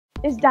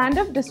Is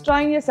dandruff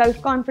destroying your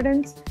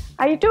self-confidence?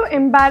 Are you too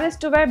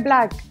embarrassed to wear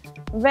black?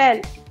 Well,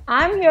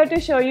 I'm here to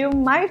show you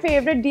my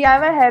favorite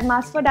DIY hair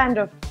mask for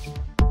dandruff.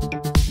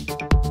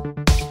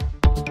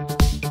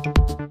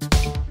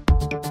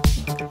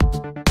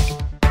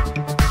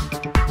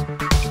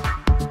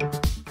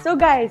 So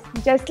guys,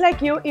 just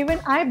like you, even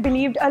I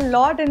believed a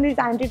lot in these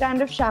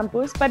anti-dandruff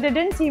shampoos, but it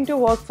didn't seem to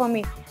work for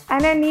me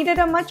and I needed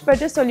a much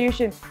better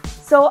solution.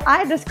 So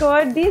I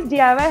discovered these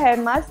DIY hair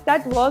masks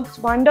that works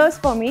wonders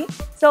for me.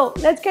 So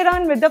let's get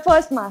on with the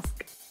first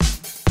mask.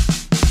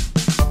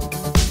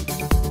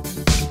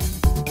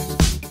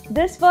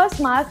 This first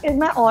mask is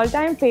my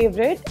all-time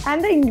favorite,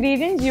 and the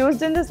ingredients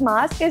used in this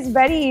mask is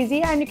very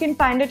easy and you can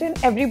find it in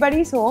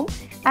everybody's home.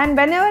 And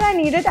whenever I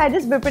need it, I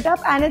just whip it up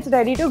and it's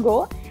ready to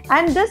go.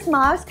 And this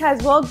mask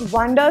has worked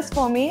wonders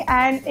for me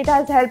and it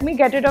has helped me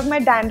get rid of my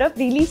dandruff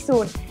really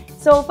soon.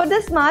 So for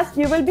this mask,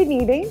 you will be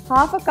needing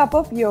half a cup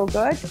of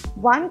yogurt,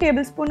 1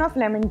 tablespoon of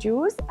lemon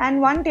juice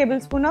and 1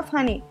 tablespoon of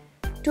honey.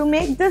 To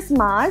make this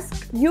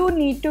mask, you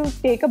need to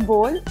take a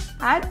bowl,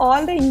 add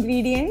all the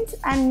ingredients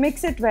and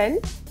mix it well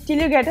till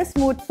you get a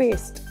smooth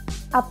paste.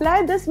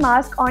 Apply this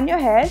mask on your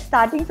hair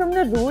starting from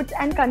the roots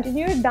and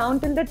continue it down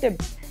till the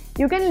tips.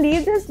 You can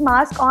leave this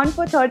mask on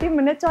for 30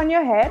 minutes on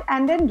your hair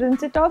and then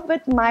rinse it off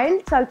with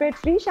mild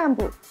sulfate-free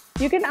shampoo.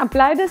 You can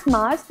apply this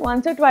mask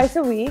once or twice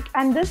a week,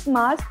 and this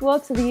mask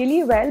works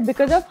really well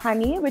because of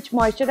honey, which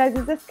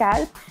moisturizes the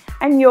scalp,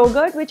 and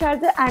yogurt, which has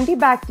the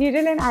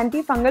antibacterial and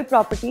antifungal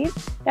properties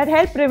that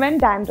help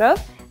prevent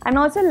dandruff, and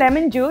also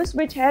lemon juice,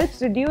 which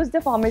helps reduce the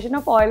formation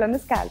of oil on the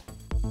scalp.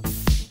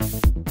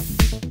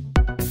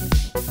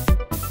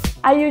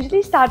 I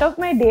usually start off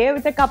my day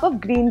with a cup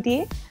of green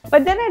tea,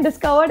 but then I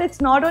discovered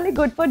it's not only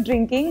good for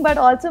drinking but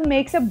also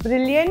makes a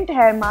brilliant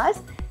hair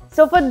mask.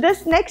 So for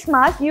this next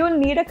mask, you will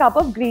need a cup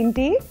of green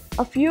tea,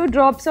 a few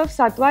drops of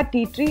sattva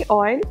tea tree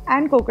oil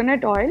and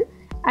coconut oil,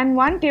 and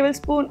 1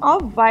 tablespoon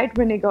of white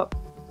vinegar.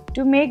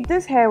 To make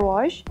this hair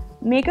wash,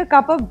 make a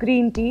cup of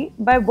green tea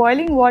by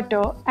boiling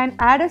water and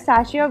add a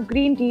sachet of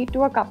green tea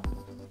to a cup.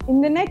 In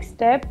the next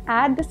step,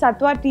 add the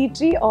sattva tea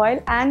tree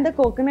oil and the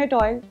coconut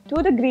oil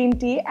to the green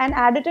tea and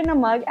add it in a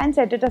mug and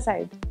set it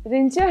aside.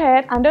 Rinse your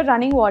hair under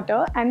running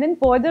water and then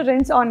pour the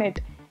rinse on it.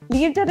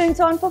 Leave the rinse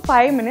on for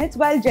 5 minutes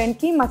while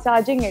gently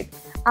massaging it.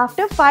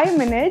 After 5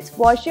 minutes,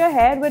 wash your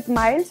hair with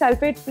mild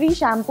sulfate-free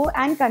shampoo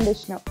and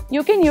conditioner.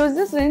 You can use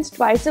this rinse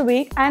twice a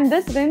week, and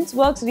this rinse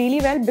works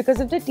really well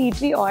because of the tea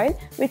tree oil,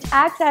 which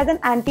acts as an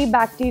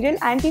antibacterial,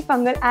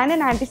 antifungal and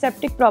an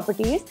antiseptic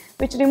properties,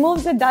 which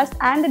removes the dust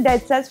and the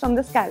dead cells from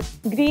the scalp.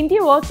 Green tea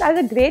works as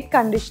a great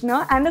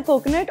conditioner and the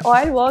coconut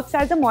oil works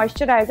as a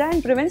moisturizer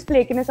and prevents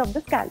flakiness of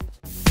the scalp.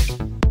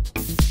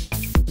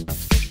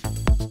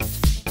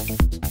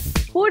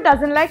 Who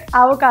doesn't like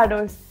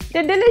avocados?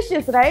 They're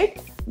delicious, right?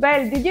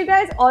 Well, did you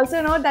guys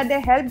also know that they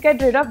help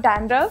get rid of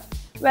dandruff?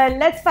 Well,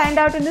 let's find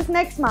out in this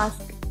next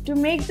mask. To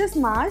make this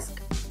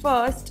mask,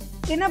 first,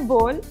 in a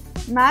bowl,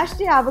 mash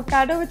the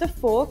avocado with a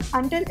fork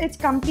until it's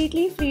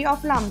completely free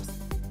of lumps.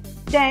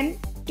 Then,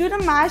 to the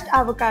mashed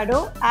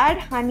avocado, add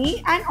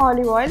honey and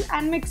olive oil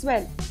and mix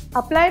well.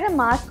 Apply the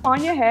mask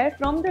on your hair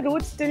from the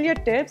roots till your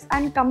tips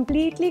and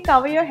completely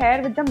cover your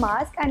hair with the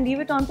mask and leave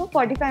it on for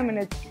 45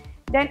 minutes.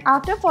 Then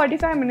after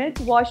 45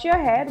 minutes, wash your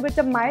hair with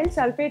a mild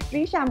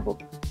sulfate-free shampoo.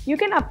 You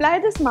can apply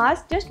this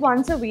mask just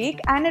once a week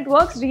and it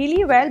works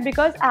really well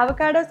because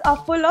avocados are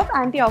full of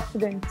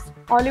antioxidants.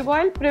 Olive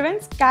oil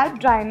prevents scalp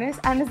dryness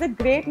and is a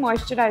great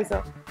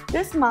moisturizer.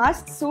 This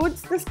mask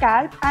soothes the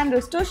scalp and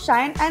restores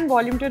shine and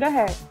volume to the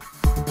hair.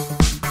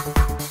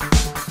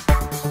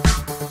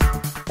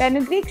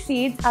 Fenugreek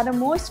seeds are the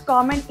most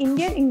common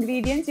Indian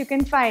ingredients you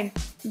can find.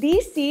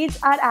 These seeds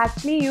are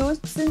actually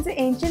used since the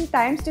ancient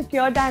times to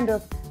cure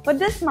dandruff. For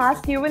this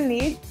mask, you will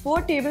need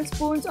 4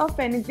 tablespoons of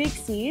fenugreek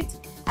seeds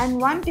and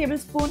 1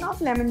 tablespoon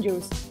of lemon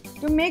juice.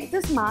 To make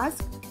this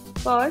mask,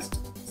 first,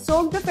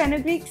 soak the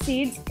fenugreek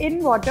seeds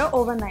in water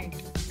overnight.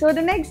 So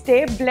the next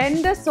day,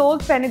 blend the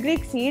soaked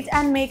fenugreek seeds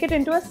and make it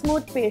into a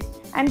smooth paste.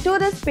 And to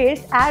this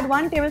paste, add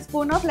 1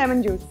 tablespoon of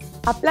lemon juice.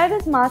 Apply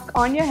this mask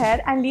on your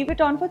hair and leave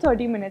it on for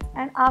 30 minutes.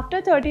 And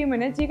after 30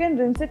 minutes, you can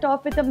rinse it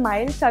off with a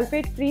mild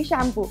sulfate-free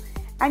shampoo.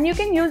 And you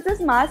can use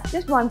this mask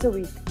just once a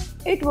week.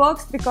 It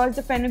works because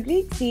the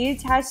fenugreek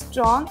seeds has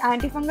strong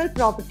antifungal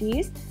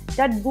properties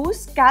that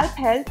boost scalp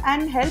health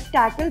and help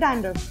tackle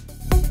dandruff.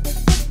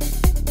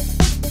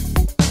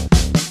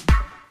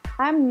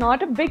 I'm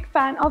not a big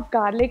fan of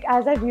garlic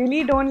as I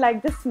really don't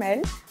like the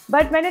smell,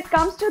 but when it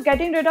comes to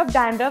getting rid of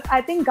dandruff,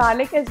 I think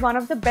garlic is one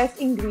of the best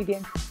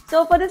ingredients.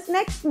 So for this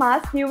next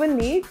mask, you will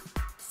need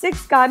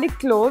 6 garlic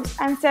cloves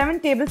and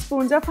 7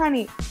 tablespoons of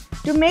honey.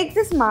 To make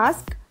this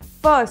mask,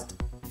 first,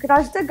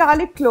 crush the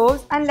garlic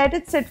cloves and let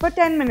it sit for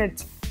 10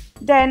 minutes.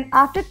 Then,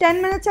 after 10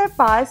 minutes have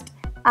passed,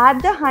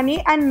 add the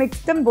honey and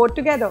mix them both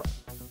together.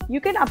 You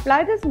can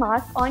apply this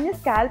mask on your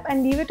scalp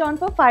and leave it on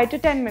for 5 to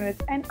 10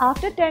 minutes. And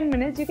after 10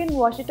 minutes, you can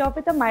wash it off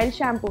with a mild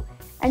shampoo.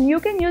 And you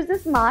can use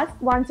this mask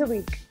once a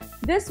week.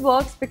 This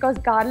works because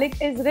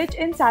garlic is rich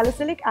in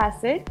salicylic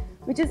acid,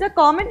 which is a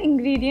common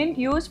ingredient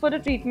used for the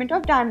treatment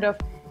of dandruff.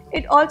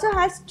 It also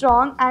has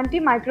strong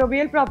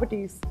antimicrobial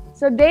properties.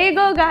 So there you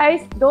go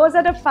guys, those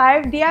are the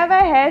 5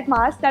 DIY hair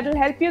masks that will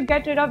help you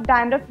get rid of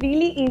dandruff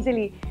really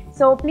easily.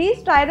 So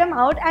please try them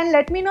out and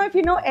let me know if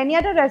you know any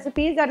other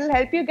recipes that will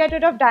help you get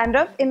rid of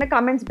dandruff in the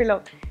comments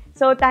below.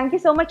 So thank you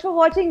so much for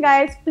watching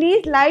guys.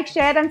 Please like,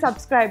 share and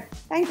subscribe.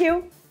 Thank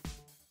you.